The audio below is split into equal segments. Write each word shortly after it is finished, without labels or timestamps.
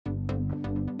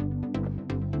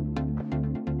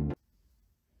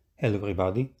Hello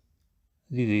everybody,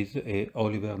 this is a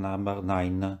Oliver number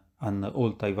 9, an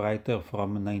old typewriter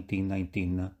from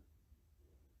 1919.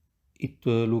 It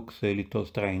looks a little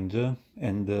strange,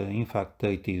 and in fact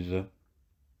it is.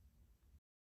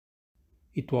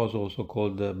 It was also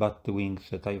called bat wings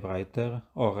typewriter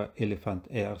or elephant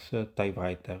ears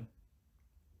typewriter.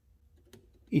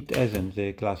 It hasn't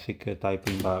the classic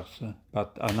typing bars,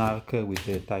 but an arc with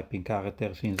the typing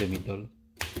characters in the middle.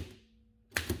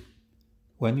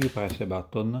 When you press a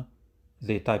button,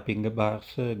 the typing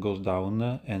bars goes down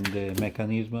and the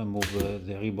mechanism moves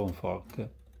the ribbon fork.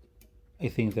 I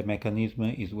think the mechanism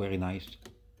is very nice.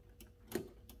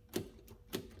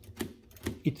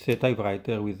 It's a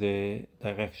typewriter with the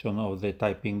direction of the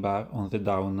typing bar on the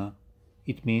down.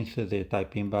 It means the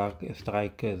typing bar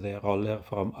strikes the roller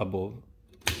from above.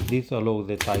 This allows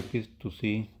the typist to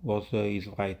see what he is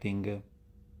writing.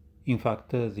 In fact,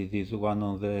 this is one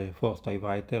of the first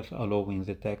typewriters allowing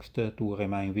the text to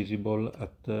remain visible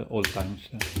at all times.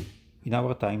 In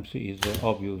our times it is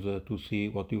obvious to see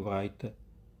what you write,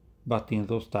 but in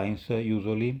those times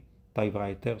usually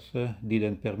typewriters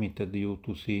didn't permit you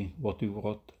to see what you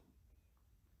wrote.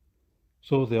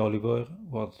 So the Oliver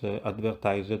was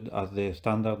advertised as the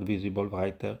standard visible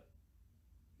writer.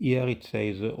 Here it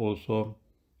says also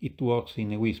it works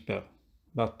in a whisper,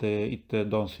 but it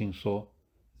don't seem so.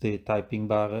 The typing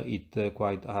bar hit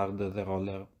quite hard the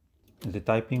roller. The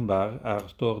typing bar are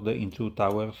stored in two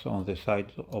towers on the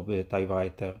sides of the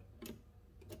typewriter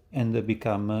and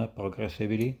become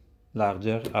progressively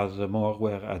larger as more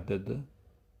were added.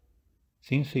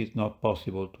 Since it's not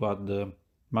possible to add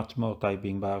much more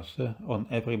typing bars, on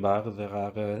every bar there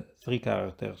are 3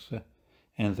 characters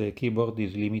and the keyboard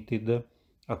is limited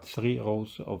at 3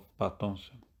 rows of buttons.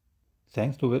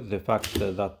 Thanks to the fact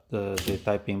that the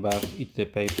typing bars hit the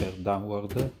paper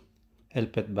downward,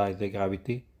 helped by the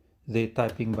gravity, the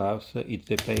typing bars hit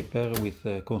the paper with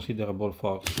considerable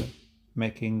force,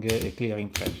 making a clear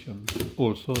impression.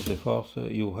 Also, the force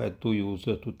you had to use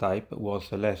to type was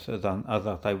less than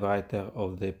other typewriters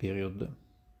of the period.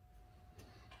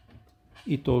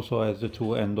 It also has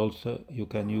 2 handles. You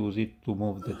can use it to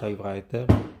move the typewriter,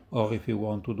 or if you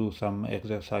want to do some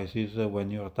exercises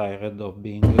when you are tired of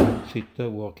being sit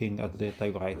working at the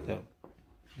typewriter.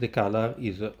 The color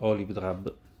is olive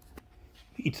drab.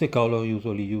 It's a color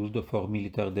usually used for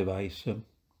military device.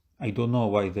 I don't know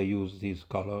why they use this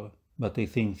color, but I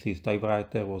think this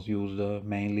typewriter was used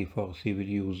mainly for civil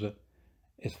use,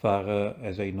 as far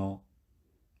as I know.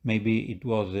 Maybe it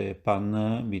was a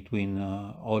pun between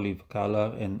olive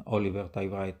color and Oliver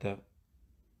typewriter.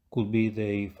 Could be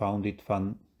they found it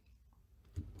fun.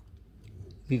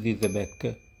 This is the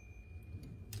back.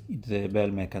 It's the bell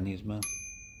mechanism.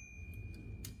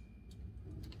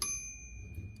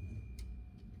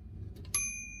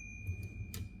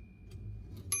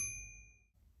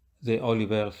 The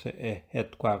Oliver's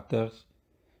headquarters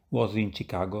was in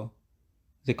Chicago.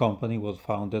 The company was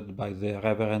founded by the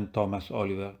Reverend Thomas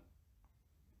Oliver.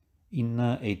 In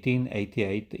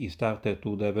 1888 he started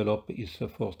to develop his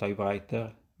first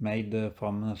typewriter made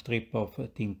from a strip of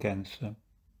tin cans.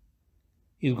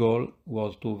 His goal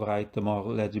was to write more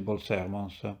legible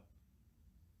sermons.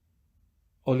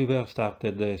 Oliver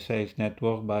started a sales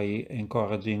network by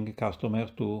encouraging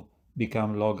customers to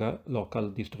become local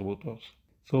distributors.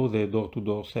 So the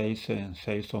door-to-door sales and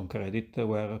sales on credit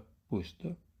were pushed.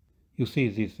 You see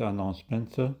these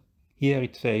announcements. Here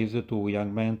it says to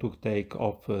young men to take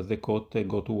off the coat and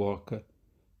go to work,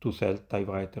 to sell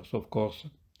typewriters of course.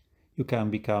 You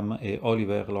can become a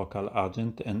Oliver local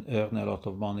agent and earn a lot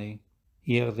of money.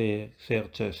 Here they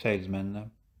search salesmen.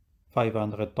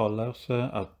 $500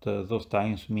 at those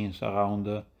times means around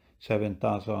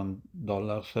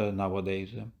 $7,000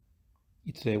 nowadays.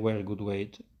 It's a very good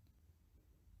wage.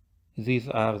 These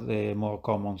are the more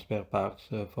common spare parts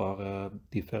for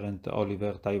different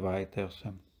Oliver typewriters.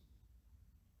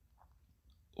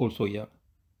 Also here.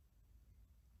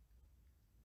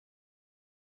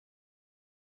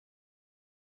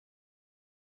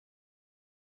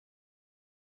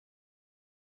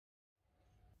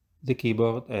 The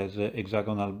keyboard has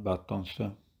hexagonal buttons.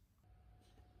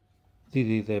 This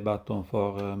is a button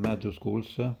for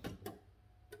majuscules,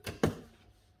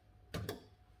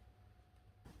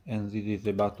 and this is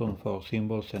a button for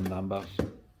symbols and numbers.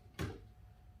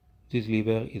 This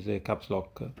lever is a caps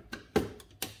lock.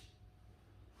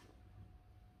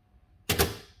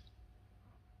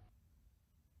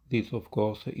 This, of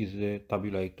course, is the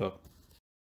tabulator.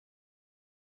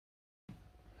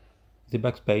 The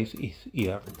backspace is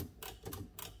here.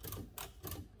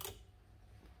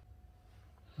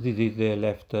 This is the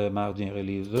left margin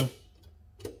release.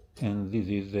 and this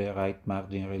is the right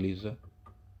margin release.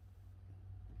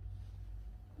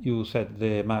 You set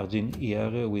the margin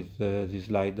here with the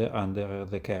slider under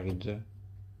the carriage.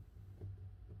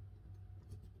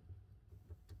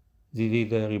 This is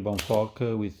the ribbon fork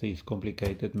with its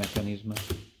complicated mechanism.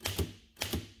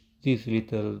 This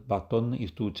little button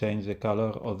is to change the color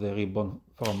of the ribbon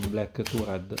from black to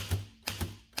red.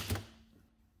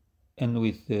 And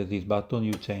with this button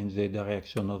you change the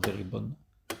direction of the ribbon.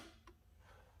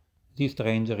 This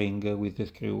strange ring with the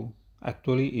screw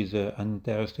actually is an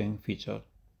interesting feature.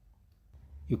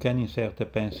 You can insert a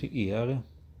pencil here,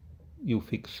 you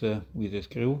fix with a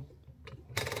screw,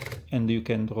 and you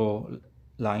can draw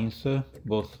lines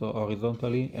both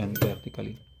horizontally and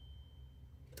vertically.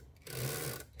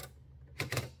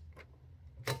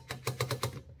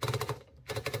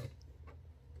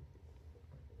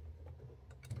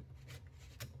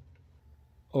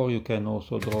 Or you can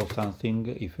also draw something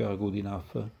if you are good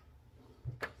enough.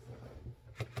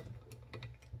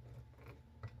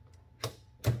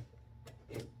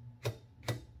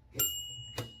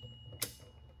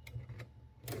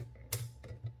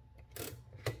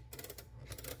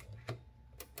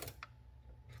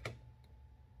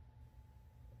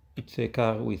 It's a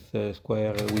car with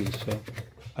square wheels.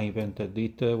 I invented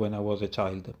it when I was a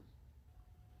child.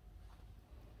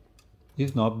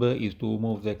 This knob is to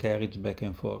move the carriage back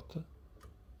and forth.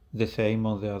 The same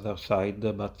on the other side,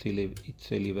 but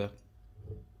it's a lever.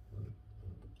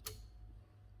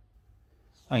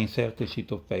 I insert a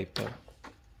sheet of paper.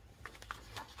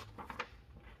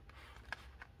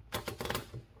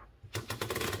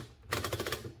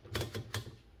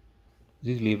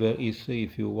 This lever is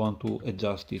if you want to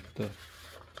adjust it.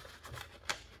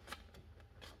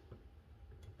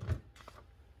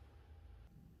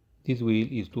 This wheel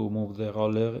is to move the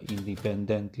roller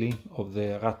independently of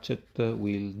the ratchet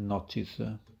wheel notches,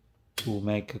 to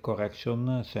make a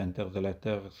correction, center the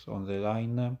letters on the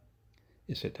line,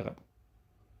 etc.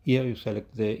 Here you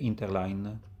select the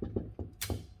interline.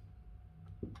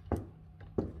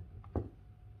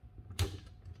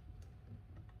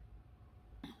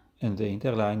 And the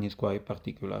interline is quite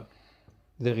particular.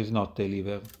 There is not a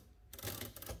lever.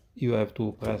 You have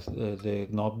to press the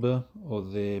knob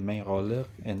of the main roller,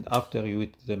 and after you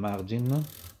hit the margin,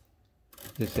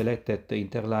 the selected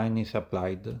interline is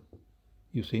applied.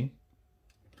 You see?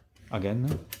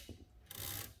 Again.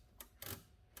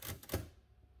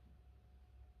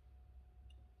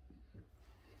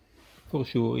 For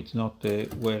sure it's not a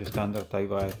very standard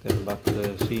typewriter, but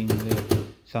seeing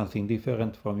something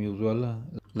different from usual,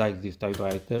 like this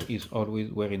typewriter, is always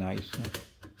very nice.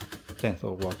 Thanks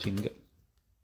for watching.